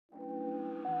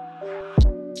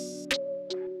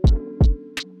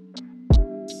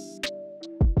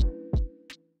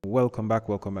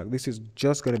welcome back. This is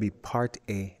just going to be part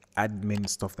A, admin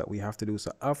stuff that we have to do.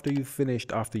 So after you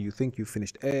think you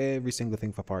finished every single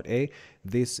thing for part A,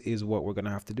 this is what we're going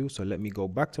to have to do. So let me go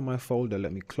back to my folder.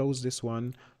 Let me close this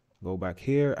one, go back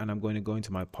here, and I'm going to go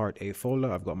into my part A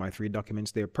folder. I've got my 3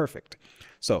 documents there. Perfect.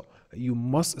 So you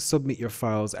must submit your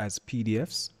files as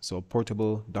PDFs, so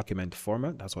portable document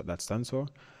format. That's what that stands for.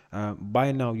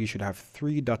 By now you should have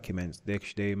 3 documents.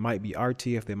 They might be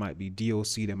RTF, they might be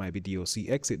DOC, they might be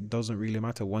DOCX. It doesn't really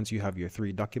matter. Once you have your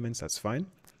 3 documents, that's fine.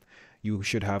 You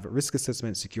should have risk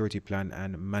assessment, security plan,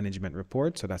 and management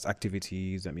report. So that's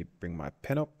activities. Let me bring my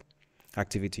pen up.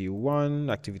 Activity 1,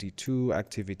 activity 2,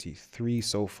 activity 3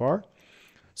 so far.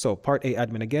 So part A,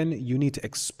 admin again, you need to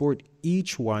export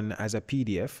each one as a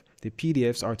PDF. The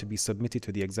PDFs are to be submitted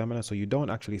to the examiner, so you don't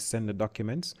actually send the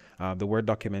documents, the Word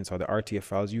documents or the RTF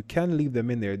files. You can leave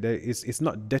them in there. It's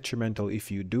not detrimental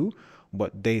if you do,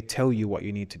 but they tell you what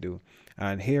you need to do.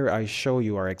 And here I show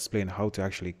you or explain how to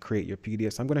actually create your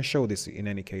PDFs. I'm going to show this in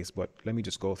any case, but let me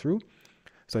just go through.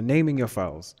 So naming your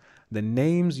files. The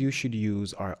names you should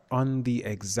use are on the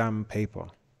exam paper.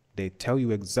 They tell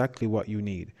you exactly what you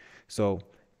need. So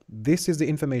this is the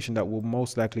information that will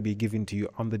most likely be given to you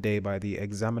on the day by the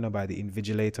examiner, by the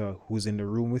invigilator who's in the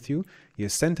room with you. Your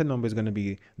center number is going to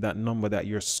be that number that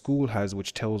your school has,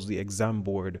 which tells the exam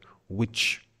board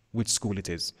which school it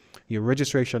is. Your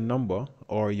registration number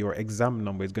or your exam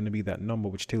number is going to be that number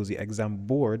which tells the exam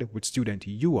board which student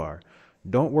you are.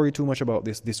 Don't worry too much about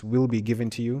this. This will be given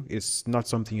to you. It's not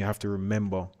something you have to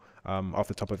remember off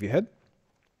the top of your head.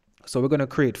 So we're going to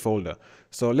create folder.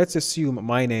 So let's assume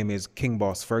my name is King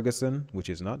Boss Ferguson, which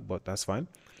is not, but that's fine.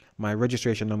 My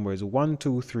registration number is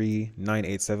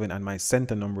 123987 and my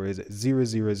center number is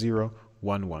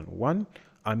 000111.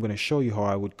 I'm going to show you how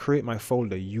I would create my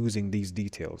folder using these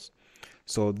details.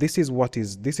 So this is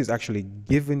actually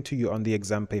given to you on the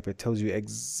exam paper. It tells you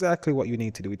exactly what you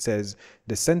need to do. It says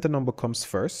the center number comes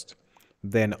first,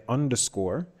 then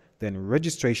underscore, then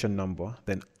registration number,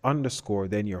 then underscore,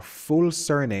 then your full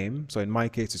surname. So in my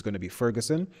case, it's going to be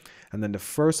Ferguson. And then the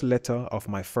first letter of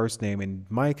my first name. In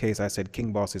my case, I said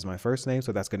King Boss is my first name.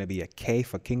 So that's going to be a K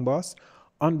for King Boss,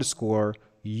 underscore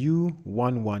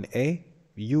U11A.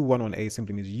 U11A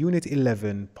simply means Unit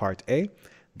 11, Part A.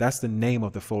 That's the name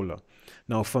of the folder.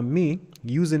 Now for me,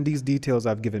 using these details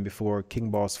I've given before,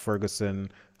 King Boss Ferguson,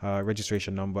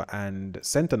 registration number and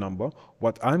center number,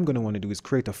 what I'm going to want to do is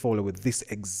create a folder with this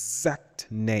exact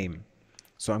name.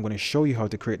 So I'm going to show you how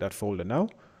to create that folder now.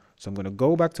 So I'm going to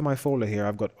go back to my folder here.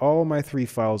 I've got all my 3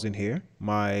 files in here,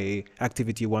 my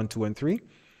activity 1, 2, and 3.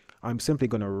 I'm simply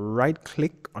going to right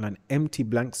click on an empty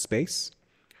blank space,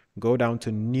 go down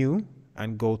to new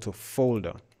and go to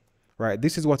folder. Right,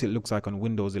 this is what it looks like on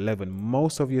Windows 11.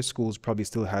 Most of your schools probably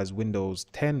still has Windows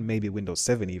 10, maybe Windows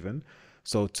 7 even.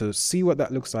 So to see what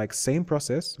that looks like, same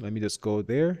process. Let me just go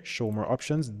there, show more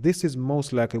options. This is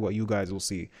most likely what you guys will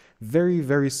see. Very,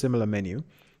 very similar menu.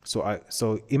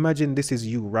 So imagine this is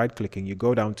you right clicking, you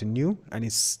go down to new and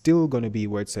it's still going to be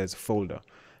where it says folder.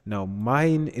 Now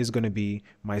mine is going to be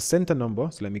my center number.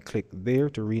 So let me click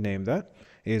there to rename that.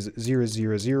 Is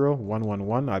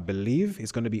 000111, I believe.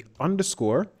 It's going to be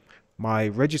underscore my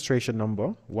registration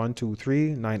number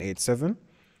 123987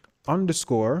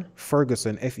 underscore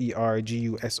Ferguson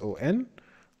Ferguson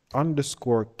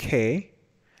underscore K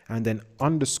and then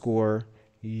underscore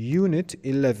Unit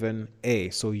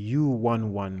 11A, so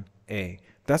U11A.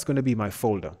 That's going to be my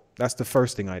folder. That's the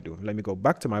first thing I do. Let me go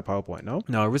back to my PowerPoint now.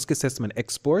 Now risk assessment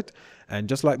export, and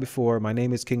just like before, my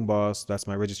name is King Boss. That's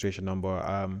my registration number.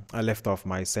 I left off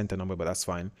my center number, but that's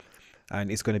fine. And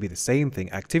it's going to be the same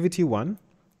thing. Activity 1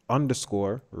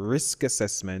 underscore risk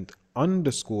assessment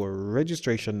underscore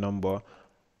registration number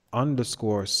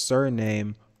underscore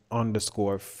surname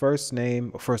underscore first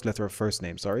name, first letter of first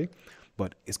name, sorry.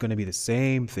 But it's going to be the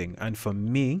same thing. And for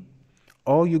me,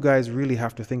 all you guys really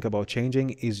have to think about changing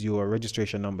is your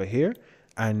registration number here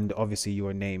and obviously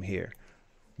your name here.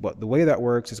 But the way that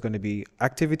works is going to be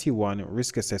activity 1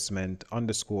 risk assessment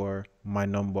underscore my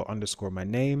number underscore my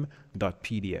name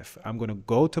 .pdf. I'm going to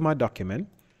go to my document.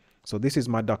 So this is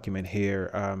my document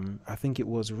here. I think it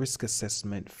was risk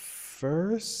assessment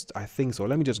first. I think so.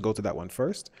 Let me just go to that one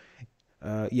first.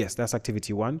 Yes, that's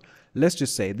activity 1. Let's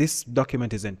just say this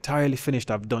document is entirely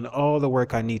finished. I've done all the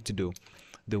work I need to do.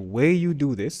 The way you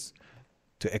do this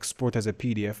to export as a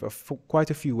PDF,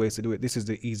 quite a few ways to do it. This is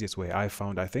the easiest way I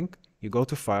found, I think. You go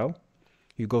to File,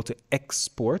 you go to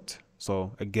Export.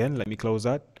 So again, let me close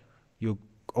that. You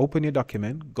open your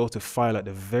document, go to File at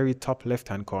the very top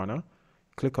left-hand corner,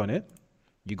 click on it.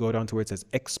 You go down to where it says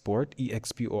Export,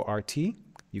 E-X-P-O-R-T,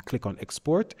 you click on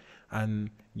export, and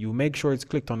you make sure it's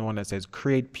clicked on the one that says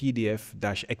create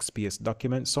PDF-XPS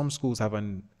document. Some schools have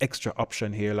an extra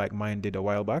option here like mine did a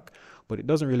while back, but it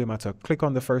doesn't really matter. Click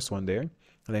on the first one there,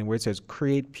 and then where it says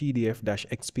create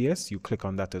PDF-XPS, you click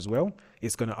on that as well.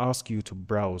 It's going to ask you to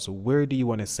browse. Where do you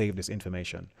want to save this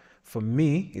information? For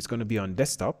me, it's going to be on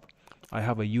desktop. I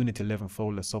have a Unit 11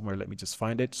 folder somewhere. Let me just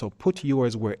find it. So put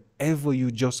yours wherever you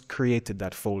just created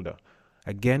that folder.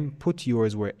 Again, put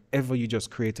yours wherever you just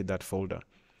created that folder.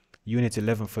 Unit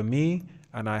 11 for me,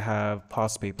 and I have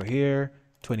past paper here,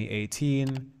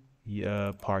 2018,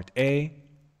 part A,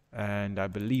 and I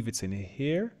believe it's in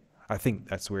here. I think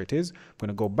that's where it is. I'm going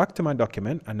to go back to my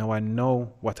document, and now I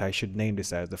know what I should name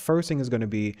this as. The first thing is going to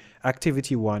be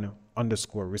activity 1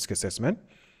 _ risk assessment.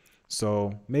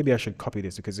 So maybe I should copy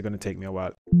this because it's going to take me a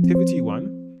while. Activity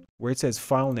 1, where it says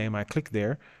file name, I click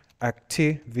there,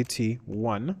 activity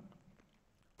 1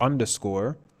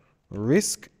 _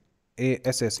 risk,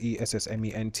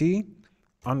 ASSESSMENT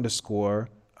 _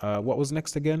 what was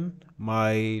next again?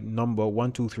 My number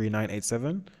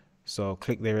 123987. So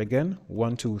click there again,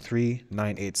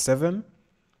 123987,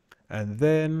 and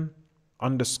then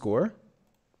 _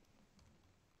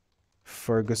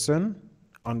 Ferguson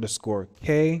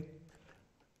 _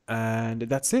 and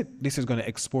that's it. This is going to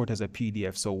export as a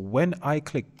PDF. So when I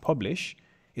click publish,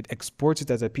 it exports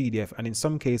it as a PDF, and in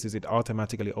some cases it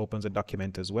automatically opens a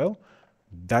document as well.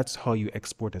 That's how you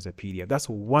export as a PDF. That's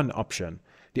one option.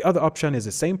 The other option is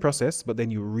the same process, but then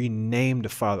you rename the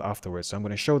file afterwards. So I'm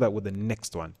going to show that with the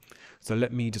next one. So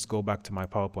let me just go back to my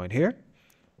PowerPoint here.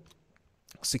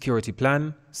 Security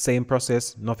plan, same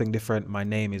process, nothing different. My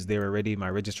name is there already, my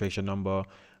registration number.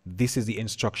 This is the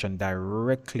instruction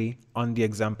directly on the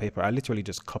exam paper. I literally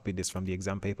just copied this from the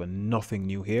exam paper, nothing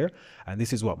new here. And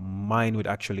this is what mine would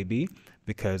actually be,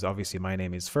 because obviously my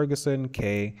name is Ferguson,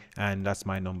 K, and that's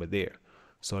my number there.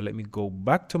 So let me go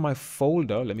back to my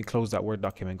folder. Let me close that Word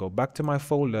document, go back to my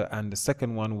folder, and the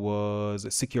second one was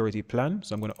security plan.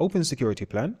 So I'm going to open security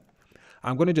plan.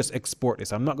 I'm going to just export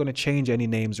this. I'm not going to change any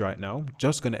names right now,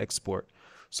 just going to export.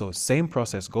 So same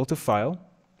process, go to file,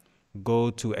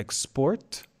 go to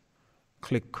export,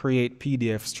 click create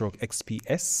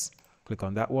PDF/XPS, click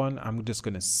on that one. I'm just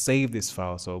going to save this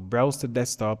file. So browse to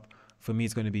desktop. For me,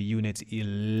 it's going to be Unit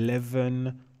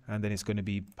 11, and then it's going to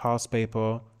be past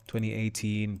paper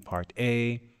 2018 part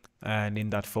A, and in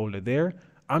that folder there,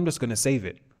 I'm just going to save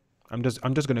it. I'm just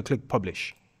going to click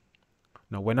publish.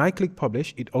 Now, when I click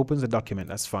publish, it opens the document.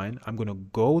 That's fine. I'm going to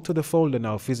go to the folder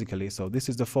now physically. So this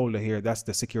is the folder here. That's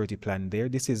the security plan there.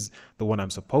 This is the one I'm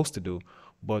supposed to do,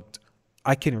 but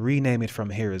I can rename it from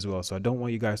here as well. So I don't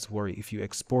want you guys to worry. If you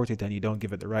export it and you don't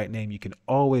give it the right name, you can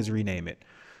always rename it.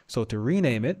 So to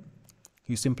rename it,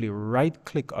 you simply right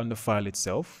click on the file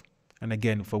itself. And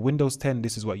again, for Windows 10,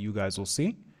 this is what you guys will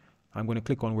see. I'm going to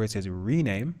click on where it says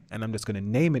rename, and I'm just going to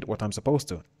name it what I'm supposed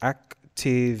to.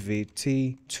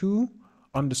 Activity 2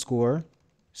 _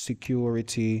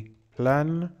 security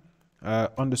plan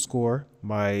 _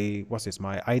 my, what's this,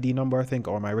 my ID number, I think,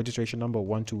 or my registration number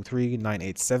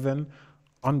 123987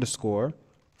 _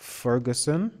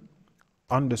 Ferguson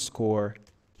 _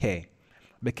 K.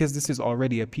 Because this is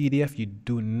already a PDF, you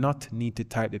do not need to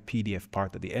type the PDF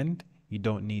part at the end. You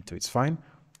don't need to, it's fine.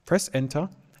 Press enter,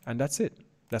 and that's it.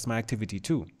 That's my activity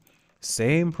 2.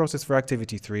 Same process for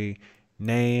activity 3.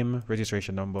 Name,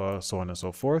 registration number, so on and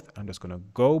so forth. I'm just going to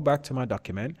go back to my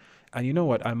document. And you know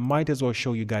what? I might as well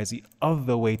show you guys the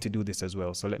other way to do this as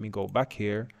well. So let me go back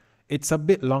here. It's a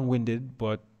bit long-winded,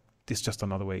 but it's just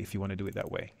another way if you want to do it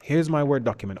that way. Here's my Word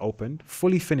document opened,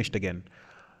 fully finished again.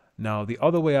 Now, the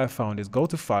other way I found is go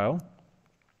to File,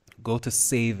 go to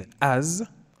Save As,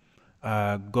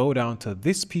 go down to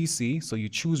this PC. So you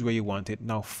choose where you want it.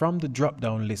 Now, from the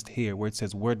drop-down list here where it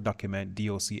says Word document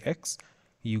DOCX,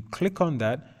 you click on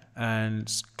that and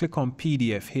click on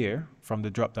PDF here from the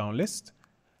drop-down list,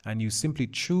 and you simply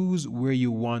choose where you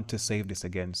want to save this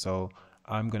again. So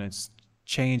I'm going to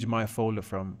change my folder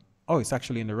from, oh, it's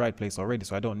actually in the right place already,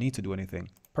 so I don't need to do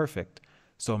anything. Perfect.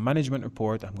 So management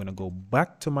report, I'm going to go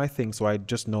back to my thing so I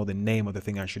just know the name of the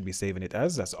thing I should be saving it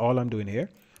as. That's all I'm doing here.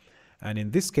 And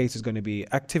in this case, it's going to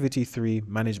be activity 3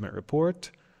 management report.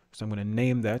 So I'm going to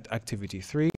name that activity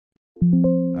 3.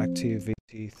 Activity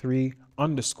 3 _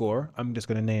 I'm just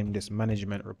going to name this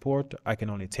management report. I can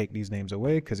only take these names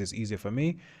away because it's easier for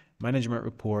me. Management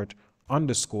report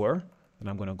 _ and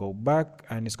I'm going to go back,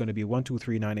 and it's going to be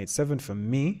 123987 for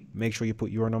me. Make sure you put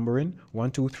your number in,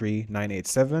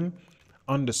 123987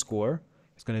 _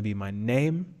 it's going to be my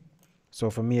name. So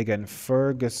for me again,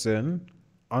 Ferguson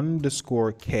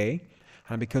 _ K.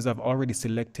 And because I've already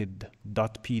selected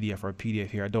 .pdf or PDF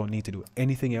here, I don't need to do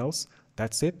anything else.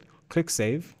 That's it. Click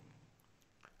save.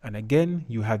 And again,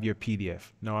 you have your PDF.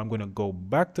 Now I'm going to go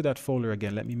back to that folder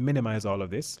again. Let me minimize all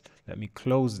of this. Let me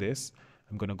close this.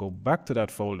 I'm going to go back to that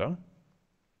folder.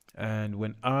 And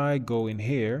when I go in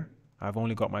here, I've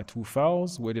only got my 2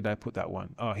 files. Where did I put that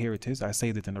one? Oh, here it is. I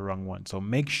saved it in the wrong one. So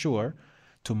make sure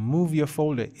to move your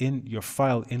folder in your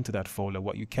file into that folder.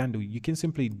 What you can do, you can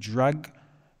simply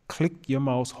click your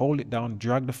mouse, hold it down,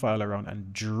 drag the file around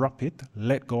and drop it.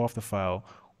 Let go of the file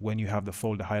when you have the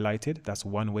folder highlighted. That's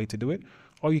one way to do it.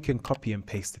 Or you can copy and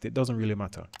paste it. It doesn't really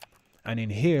matter. And in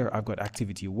here, I've got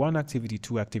activity 1, activity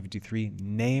 2, activity 3,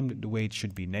 named the way it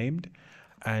should be named.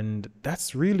 And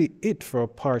that's really it for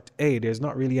part A. There's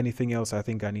not really anything else I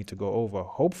think I need to go over.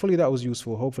 Hopefully that was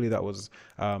useful. Hopefully that was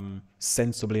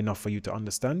sensible enough for you to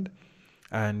understand.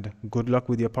 And good luck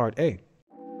with your part A.